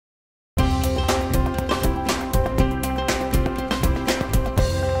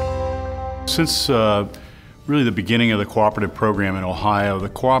Since really the beginning of the cooperative program in Ohio, the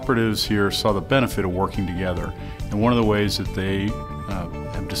cooperatives here saw the benefit of working together. And one of the ways that they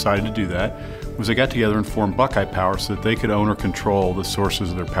have decided to do that was they got together and formed Buckeye Power so that they could own or control the sources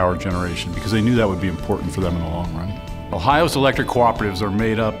of their power generation, because they knew that would be important for them in the long run. Ohio's electric cooperatives are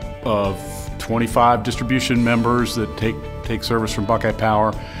made up of 25 distribution members that take service from Buckeye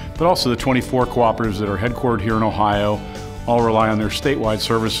Power, but also the 24 cooperatives that are headquartered here in Ohio all rely on their statewide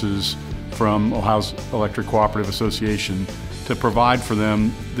services from Ohio's Electric Cooperative Association to provide for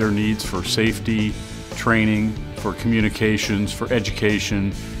them their needs for safety, training, for communications, for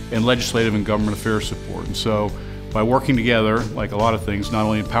education, and legislative and government affairs support. And so by working together, like a lot of things, not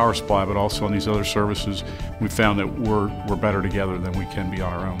only in power supply but also on these other services, we found that we're better together than we can be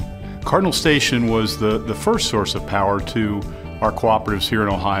on our own. Cardinal Station was the first source of power to our cooperatives here in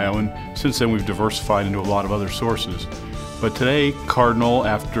Ohio, and since then we've diversified into a lot of other sources. But today, Cardinal,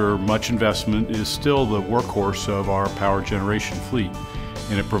 after much investment, is still the workhorse of our power generation fleet,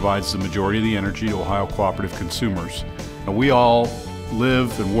 and it provides the majority of the energy to Ohio cooperative consumers. Now, we all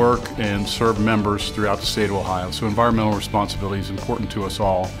live and work and serve members throughout the state of Ohio, so environmental responsibility is important to us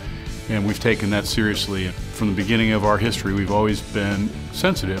all, and we've taken that seriously. From the beginning of our history, we've always been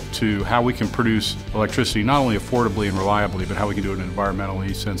sensitive to how we can produce electricity not only affordably and reliably, but how we can do it in an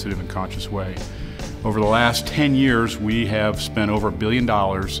environmentally sensitive and conscious way. Over the last 10 years, we have spent over $1 billion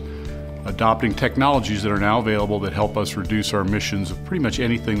adopting technologies that are now available that help us reduce our emissions of pretty much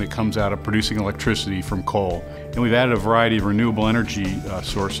anything that comes out of producing electricity from coal. And we've added a variety of renewable energy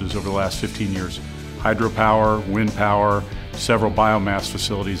sources over the last 15 years. Hydropower, wind power, several biomass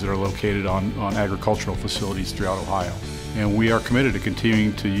facilities that are located on agricultural facilities throughout Ohio. And we are committed to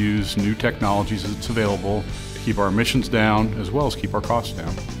continuing to use new technologies as it's available to keep our emissions down as well as keep our costs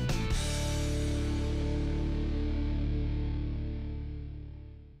down.